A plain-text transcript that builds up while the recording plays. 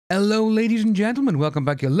Hello ladies and gentlemen, welcome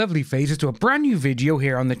back your lovely faces to a brand new video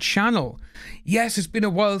here on the channel. Yes, it's been a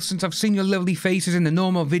while since I've seen your lovely faces in a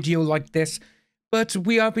normal video like this, but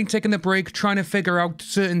we have been taking a break trying to figure out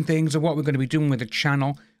certain things of what we're going to be doing with the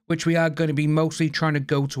channel, which we are going to be mostly trying to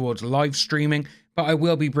go towards live streaming, but I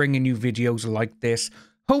will be bringing you videos like this,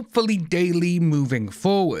 hopefully daily moving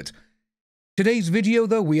forward. Today's video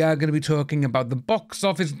though, we are going to be talking about the box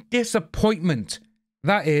office disappointment,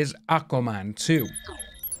 that is Aquaman 2.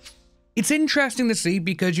 It's interesting to see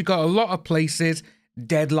because you got a lot of places,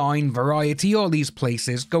 Deadline, Variety, all these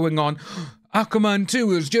places going on. Aquaman 2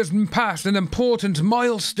 has just passed an important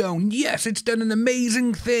milestone. Yes, it's done an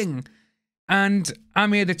amazing thing. And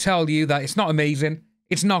I'm here to tell you that it's not amazing.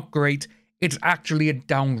 It's not great. It's actually a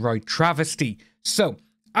downright travesty. So,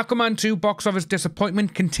 Aquaman 2 box office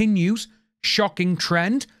disappointment continues. Shocking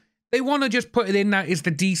trend. They want to just put it in that it's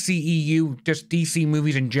the DCEU, just DC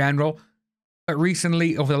movies in general. But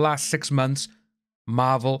recently, over the last 6 months,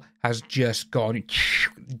 Marvel has just gone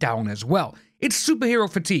down as well. It's superhero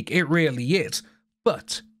fatigue, it really is.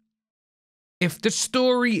 But if the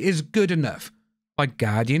story is good enough, like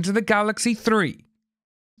Guardians of the Galaxy 3,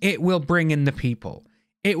 it will bring in the people.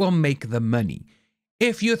 It will make the money.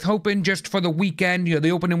 If you're hoping just for the weekend,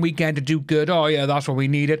 the opening weekend to do good, oh yeah, that's what we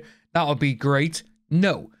needed, that'll be great.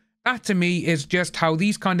 No, that to me is just how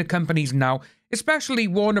these kind of companies now, especially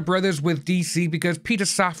Warner Brothers with DC, because Peter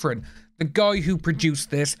Safran, the guy who produced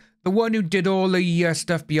this, the one who did all the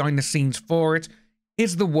stuff behind the scenes for it,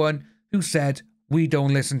 is the one who said, we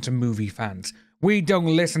don't listen to movie fans. We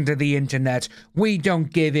don't listen to the internet. We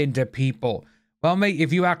don't give in to people. Well, mate,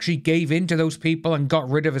 if you actually gave in to those people and got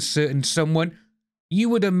rid of a certain someone, you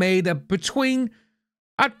would have made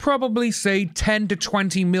I'd probably say $10 to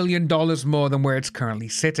 $20 million more than where it's currently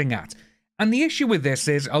sitting at. And the issue with this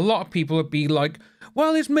is a lot of people would be like,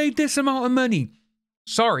 well, it's made this amount of money.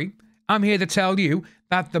 Sorry, I'm here to tell you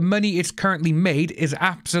that the money it's currently made is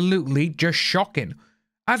absolutely just shocking.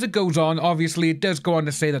 As it goes on, obviously, it does go on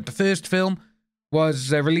to say that the first film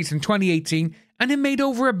was released in 2018 and it made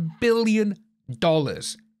over $1 billion.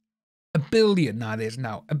 $1 billion, that is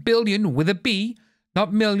now. $1 billion with a B,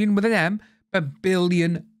 not million with an M, $1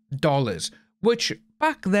 billion. Which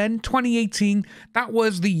back then, 2018, that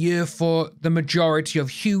was the year for the majority of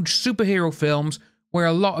huge superhero films where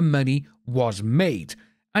a lot of money was made.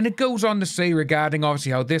 And it goes on to say regarding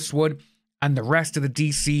obviously how this one and the rest of the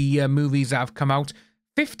DC movies that have come out,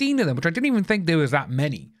 15 of them, which I didn't even think there was that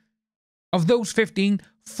many. Of those 15,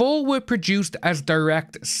 4 were produced as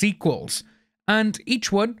direct sequels, and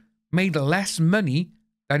each one made less money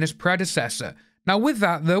than its predecessor. Now with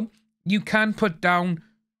that though, you can put down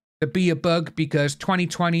to be a bug because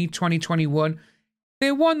 2020, 2021,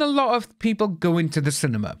 there weren't a lot of people going to the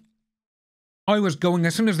cinema. I was going,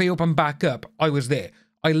 as soon as they opened back up, I was there.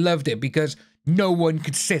 I loved it because no one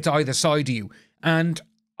could sit either side of you. And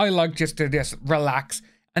I like just to relax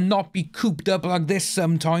and not be cooped up like this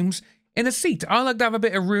sometimes in a seat. I like to have a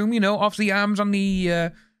bit of room, obviously arms on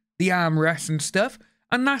the armrest and stuff.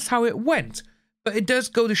 And that's how it went. But it does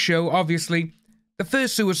go to show, obviously, the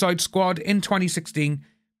first Suicide Squad in 2016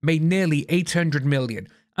 made nearly $800 million.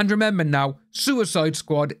 And remember now, Suicide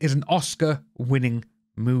Squad is an Oscar-winning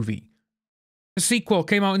movie. The sequel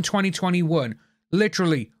came out in 2021,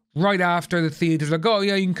 literally right after the theaters like, oh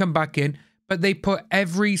yeah, you can come back in. But they put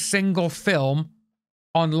every single film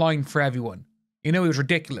online for everyone. It was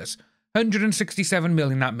ridiculous. $167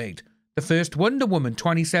 million that made. The first Wonder Woman,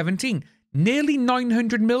 2017, nearly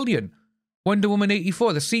 $900 million. Wonder Woman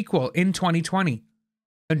 84, the sequel, in 2020,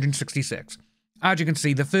 $166. As you can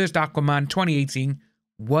see, the first Aquaman, 2018,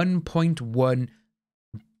 $1.1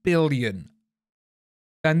 billion.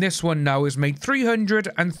 And this one now has made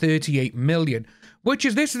 $338 million, this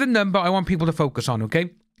is the number I want people to focus on, okay?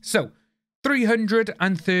 So,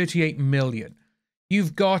 $338 million.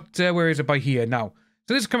 You've got, where is it by here now?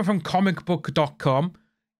 So this is coming from comicbook.com.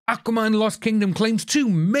 Aquaman Lost Kingdom claims 2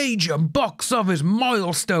 major box office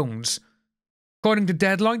milestones. According to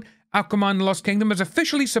Deadline, Aquaman Lost Kingdom has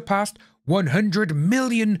officially surpassed 100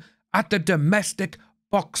 million at the domestic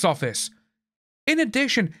box office. In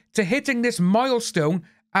addition to hitting this milestone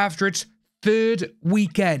after its 3rd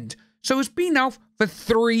weekend. So it's been out for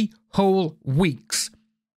 3 whole weeks.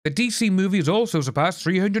 The DC movie has also surpassed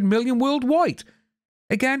 300 million worldwide.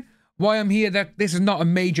 Again, why I'm here that this is not a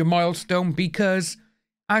major milestone because,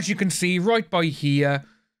 as you can see right by here,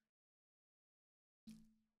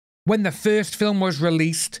 when the first film was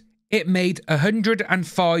released, it made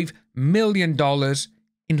 $105 million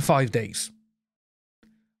in 5 days.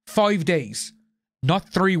 5 days.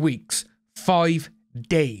 Not 3 weeks. 5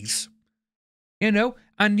 days. And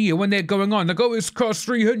And when they're going on, they go, it's cost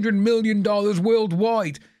 $300 million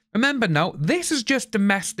worldwide. Remember now, this is just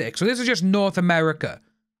domestic. So this is just North America.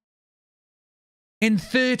 In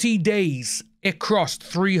 30 days, it crossed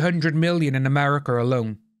 300 million in America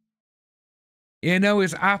alone.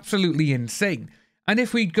 It's absolutely insane. And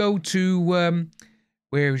if we go to,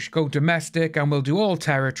 where we should go domestic, and we'll do all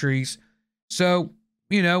territories. So,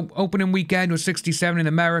 opening weekend was 67 in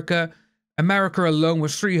America. America alone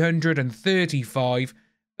was 335.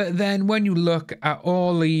 But then when you look at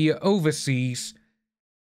all the overseas,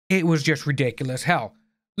 it was just ridiculous. Hell,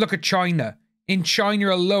 look at China. In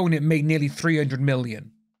China alone, it made nearly 300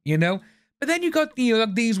 million, But then you got,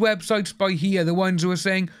 like these websites by here, the ones who are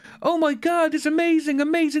saying, oh my God, it's amazing,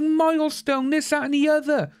 amazing milestone, this, that, and the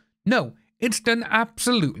other. No, it's done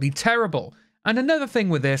absolutely terrible. And another thing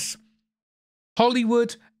with this,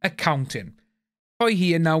 Hollywood accounting. By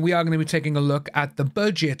here now, we are going to be taking a look at the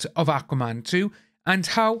budget of Aquaman 2 and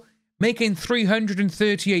how making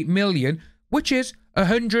 $338 million, which is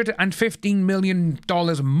 $115 million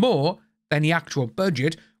more than the actual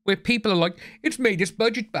budget, where people are like, it's made its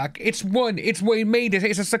budget back, it's won, it's made it,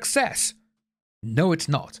 it's a success. No, it's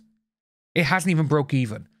not. It hasn't even broke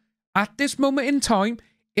even. At this moment in time,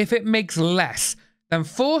 if it makes less than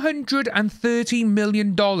 $430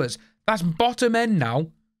 million, that's bottom end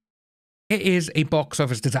now, it is a box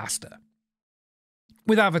office disaster.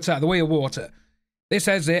 With Avatar, The Way of Water, this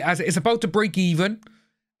says it as it's about to break even,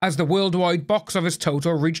 as the worldwide box office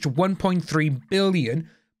total reached $1.3 billion.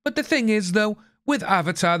 But the thing is, though, with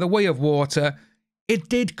Avatar, The Way of Water, it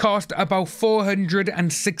did cost about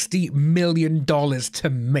 $460 million to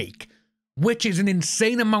make, which is an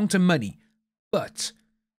insane amount of money. But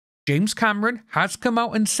James Cameron has come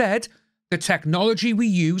out and said the technology we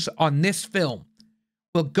use on this film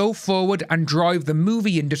will go forward and drive the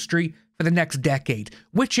movie industry for the next decade,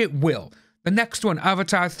 which it will. The next one,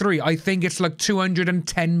 Avatar 3, I think it's like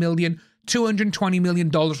 $210 million, $220 million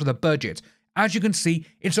for the budget. As you can see,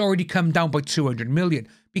 it's already come down by $200 million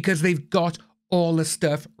because they've got all the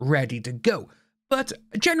stuff ready to go. But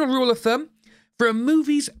a general rule of thumb, for a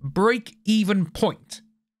movie's break-even point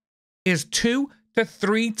is 2 to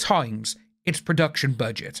 3 times its production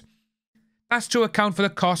budget. That's to account for the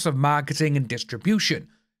costs of marketing and distribution.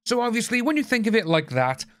 So obviously, when you think of it like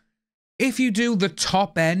that, if you do the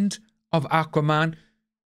top end of Aquaman,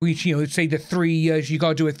 which, say the 3 years, you got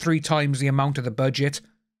to do it 3 times the amount of the budget.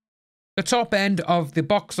 The top end of the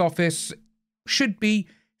box office should be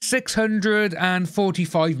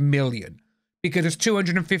 $645 million, because it's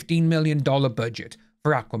 $215 million budget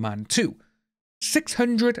for Aquaman 2.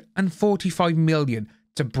 $645 million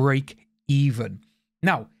to break even.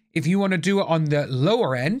 Now, if you want to do it on the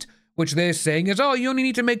lower end, which they're saying is, oh, you only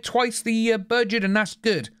need to make twice the budget and that's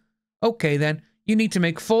good. Okay, then, you need to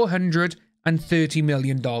make $430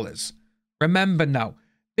 million. Remember now,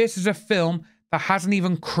 this is a film that hasn't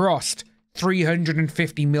even crossed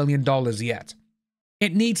 $350 million yet.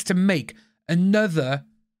 It needs to make another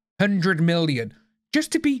 $100 million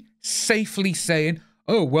just to be safely saying,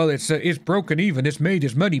 oh, well, it's broken even, it's made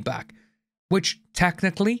its money back. Which,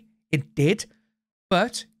 technically, it did.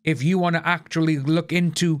 But if you want to actually look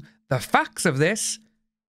into the facts of this,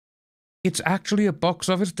 it's actually a box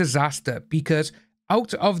office disaster, because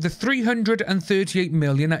out of the $338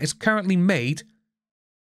 million that is currently made,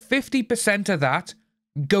 50% of that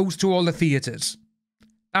goes to all the theatres.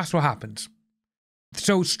 That's what happens.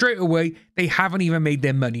 So straight away, they haven't even made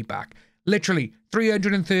their money back. Literally,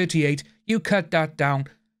 338, you cut that down,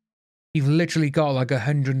 you've literally got like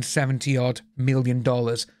 $170 odd million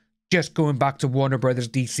just going back to Warner Brothers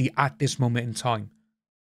DC at this moment in time.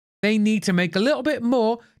 They need to make a little bit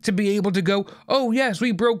more to be able to go, oh yes,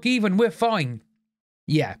 we broke even, we're fine.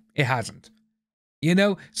 Yeah, it hasn't.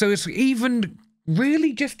 So it's even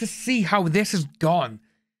really just to see how this has gone.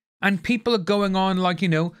 And people are going on like,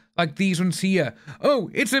 like these ones here.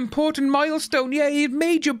 Oh, it's an important milestone. Yay, it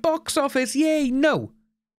made your box office. Yay. No.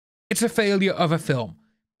 It's a failure of a film.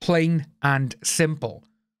 Plain and simple.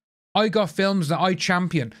 I got films that I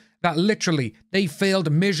champion that literally, they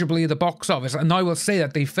failed miserably at the box office, and I will say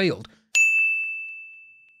that they failed.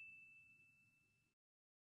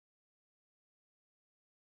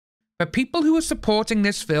 But people who are supporting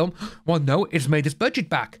this film, well, no, it's made its budget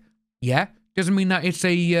back. Yeah, doesn't mean that it's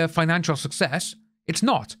a financial success. It's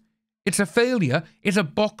not. It's a failure. It's a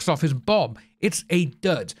box office bomb. It's a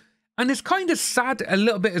dud. And it's kind of sad a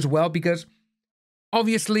little bit as well, because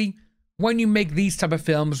obviously, when you make these type of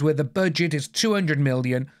films where the budget is $200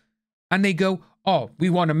 million, and they go, oh, we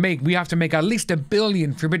have to make at least $1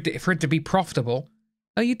 billion for it to be profitable.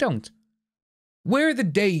 No, you don't. Where are the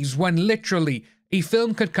days when literally a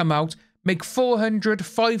film could come out, make $400,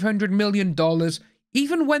 $500 million,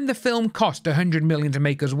 even when the film cost $100 million to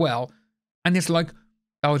make as well. And it's like,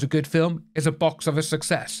 that was a good film, it's a box office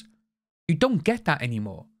success. You don't get that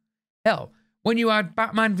anymore. Hell, when you had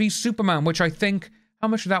Batman v Superman, which I think, how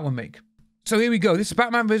much did that one make? So here we go, this is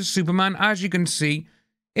Batman v Superman. As you can see,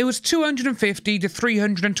 it was $250 to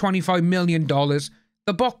 $325 million.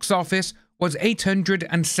 The box office was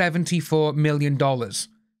 $874 million.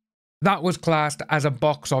 That was classed as a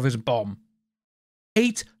box office bomb.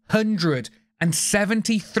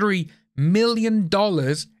 $873 million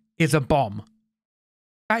is a bomb.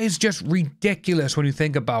 That is just ridiculous when you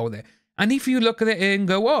think about it. And if you look at it and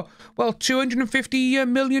go, oh, well, $250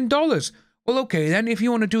 million. Well, okay, then if you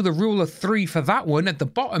want to do the rule of three for that one at the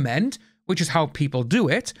bottom end, which is how people do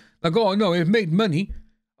it, like, oh, no, it made money.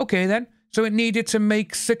 Okay, then. So it needed to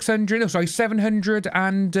make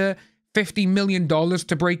 $750 million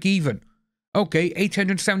to break even. Okay,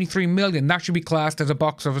 $873 million, that should be classed as a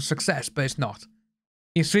box office success, but it's not.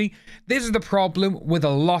 You see, this is the problem with a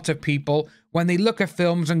lot of people when they look at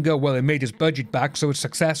films and go, well, it made its budget back, so it's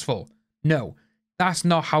successful. No, that's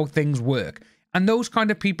not how things work. And those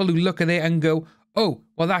kind of people who look at it and go, oh,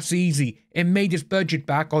 well, that's easy. It made its budget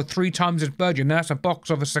back, or 3 times its budget, and that's a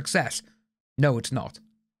box office success. No, it's not.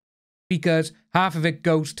 Because half of it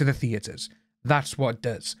goes to the theatres. That's what it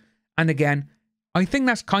does. And again, I think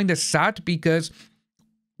that's kind of sad because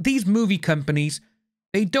these movie companies,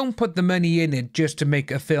 they don't put the money in it just to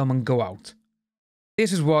make a film and go out.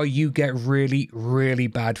 This is why you get really, really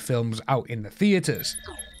bad films out in the theatres.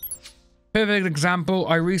 Perfect example,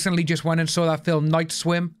 I recently just went and saw that film Night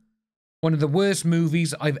Swim. One of the worst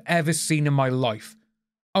movies I've ever seen in my life.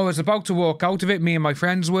 I was about to walk out of it, me and my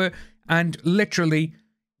friends were, and literally,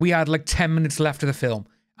 we had like 10 minutes left of the film.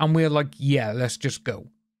 And we were like, yeah, let's just go.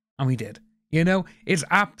 And we did. You know, it's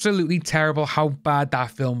absolutely terrible how bad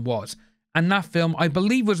that film was. And that film, I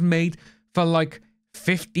believe, was made for like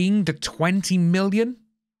 15 to 20 million.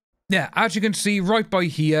 Yeah, as you can see right by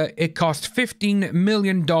here, it cost $15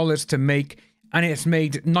 million to make, and it's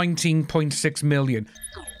made $19.6 million.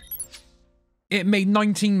 It made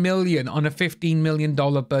 $19 million on a $15 million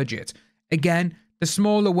budget. Again, the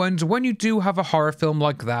smaller ones, when you do have a horror film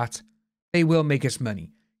like that, they will make us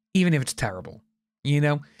money, even if it's terrible, you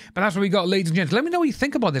know? But that's what we got, ladies and gents. Let me know what you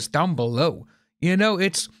think about this down below. You know,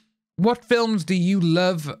 it's, what films do you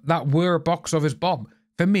love that were a box office bomb?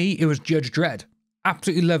 For me, it was Judge Dredd.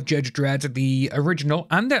 Absolutely love Judge Dredd, the original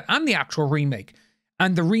and the actual remake.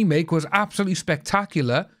 And the remake was absolutely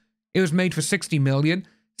spectacular. It was made for $60 million.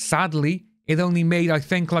 Sadly, it only made, I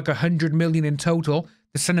think, like $100 million in total,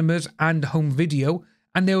 the cinemas and home video.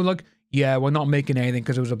 And they were like, yeah, we're not making anything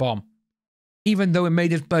because it was a bomb. Even though it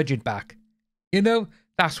made its budget back. You know,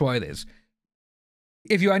 that's why it is.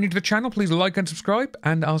 If you are new to the channel, please like and subscribe,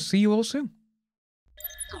 and I'll see you all soon.